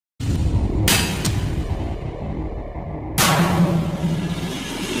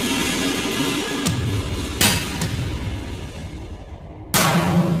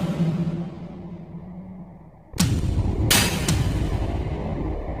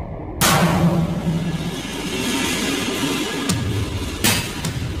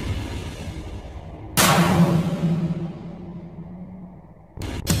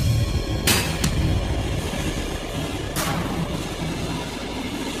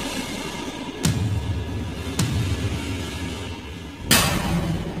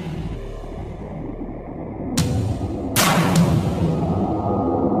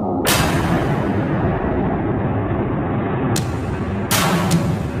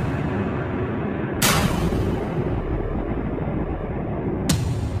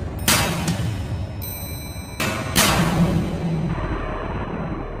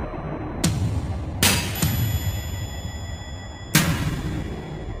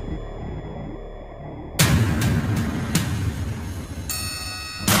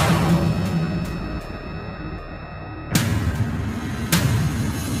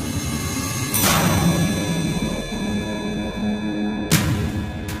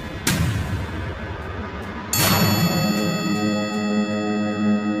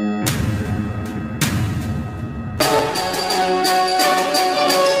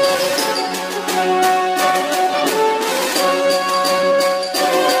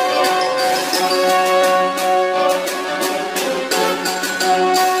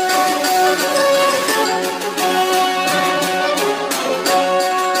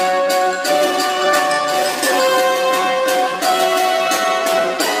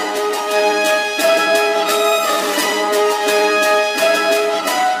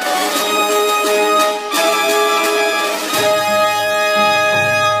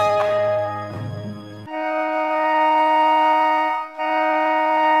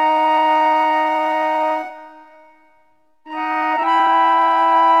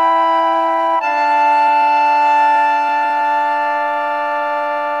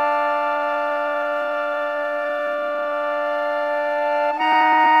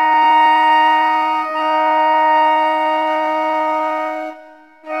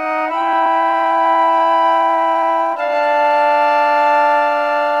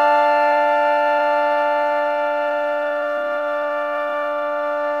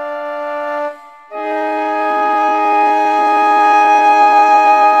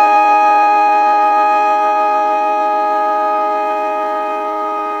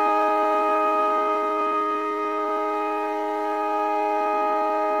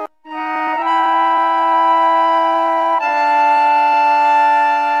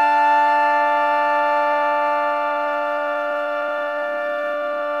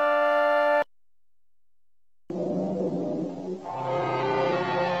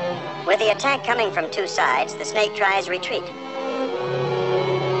With the attack coming from two sides, the snake tries retreat.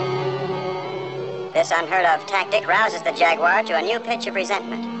 This unheard-of tactic rouses the jaguar to a new pitch of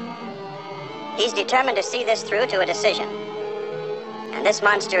resentment. He's determined to see this through to a decision. And this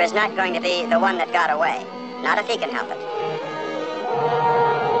monster is not going to be the one that got away. Not if he can help it.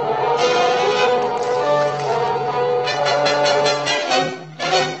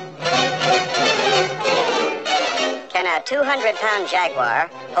 Can a 200-pound jaguar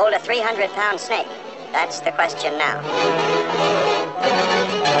hold a 300-pound snake? That's the question now.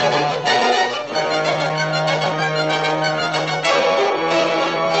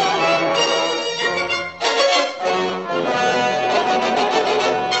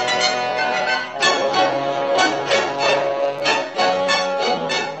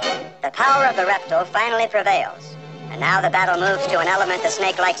 The power of the reptile finally prevails, and now the battle moves to an element the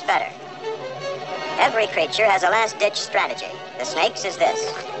snake likes better. Every creature has a last-ditch strategy. The snake's is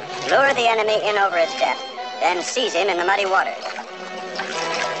this: lure the enemy in over his depth, then seize him in the muddy waters.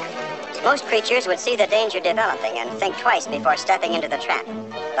 Most creatures would see the danger developing and think twice before stepping into the trap,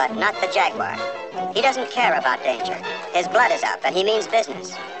 but not the jaguar. He doesn't care about danger. His blood is up, and he means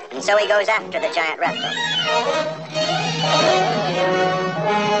business, and so he goes after the giant reptile.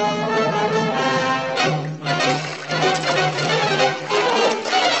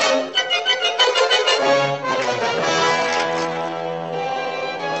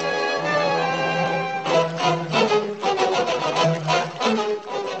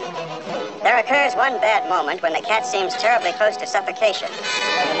 There occurs one bad moment when the cat seems terribly close to suffocation.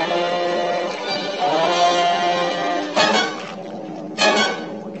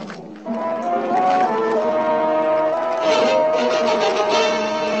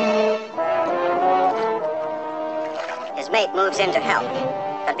 His mate moves in to help,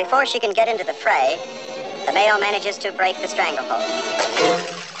 but before she can get into the fray, the male manages to break the stranglehold.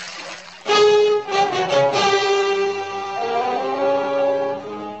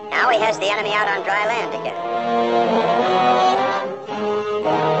 Now he has the enemy out on dry land again.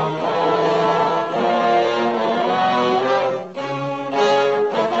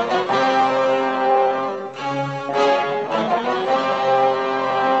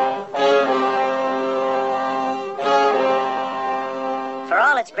 For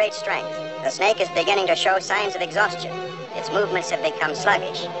all its great strength, the snake is beginning to show signs of exhaustion. Its movements have become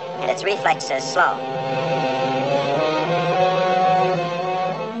sluggish, and its reflexes slow.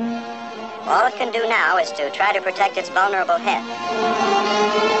 All it can do now is to try to protect its vulnerable head.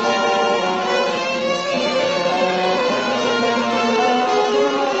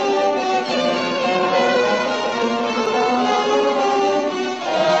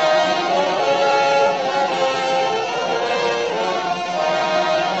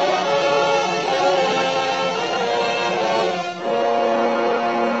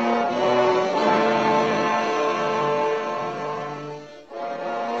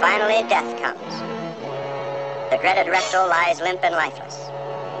 Finally, death comes. The dreaded reptile lies limp and lifeless.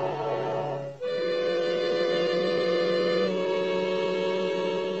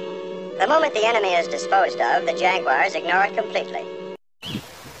 The moment the enemy is disposed of, the jaguars ignore it completely.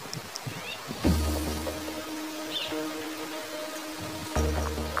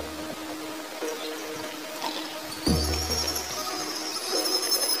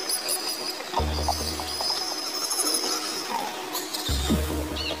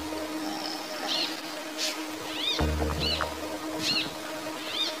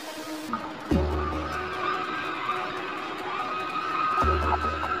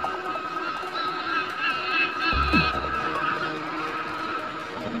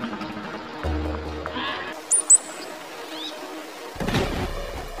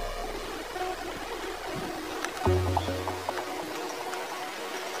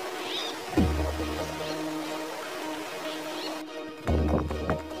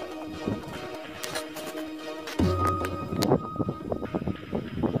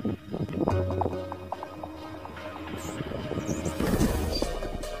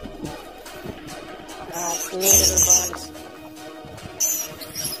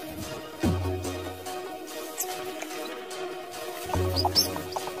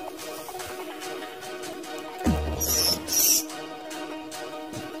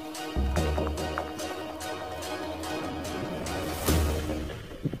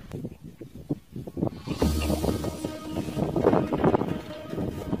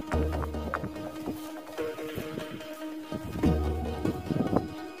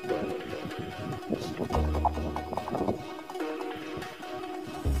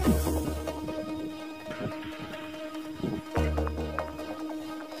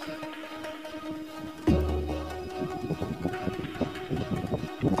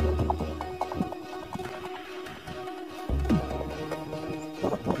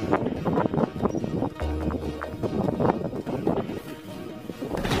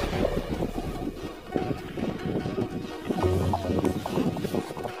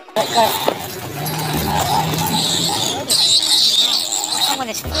 I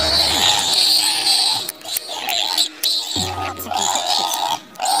want to.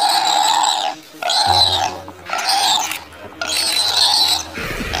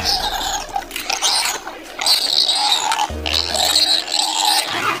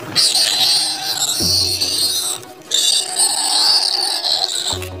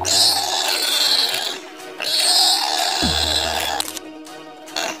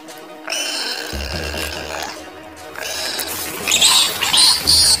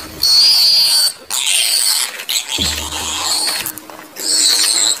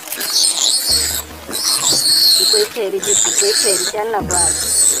 Poi c'eri, ti hanno fatto.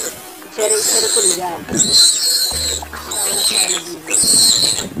 C'eri collegato.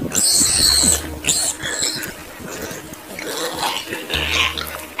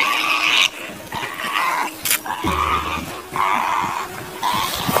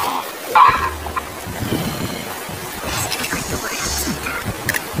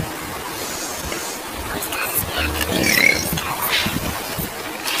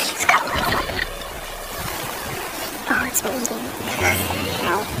 Oh, it's bleeding.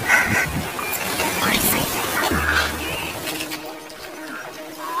 No.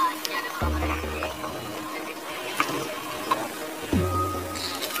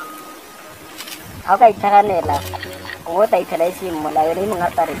 Okay, tsaka nila. Oo, tayo talasim mo. Layo rin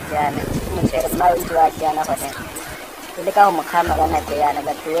mga tarik yan. Masarap na yung tuwa siya na ko din. Hindi ka humakama ka na kaya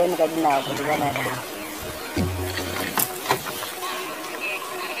nagatuin ka din ako. Hindi ka na na.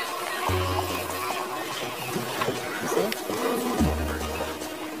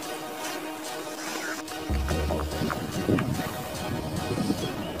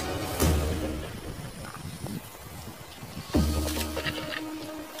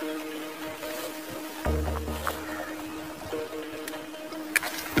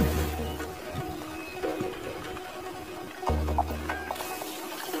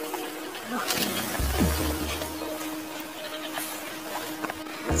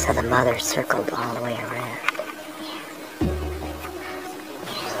 So the mother circled all the way around.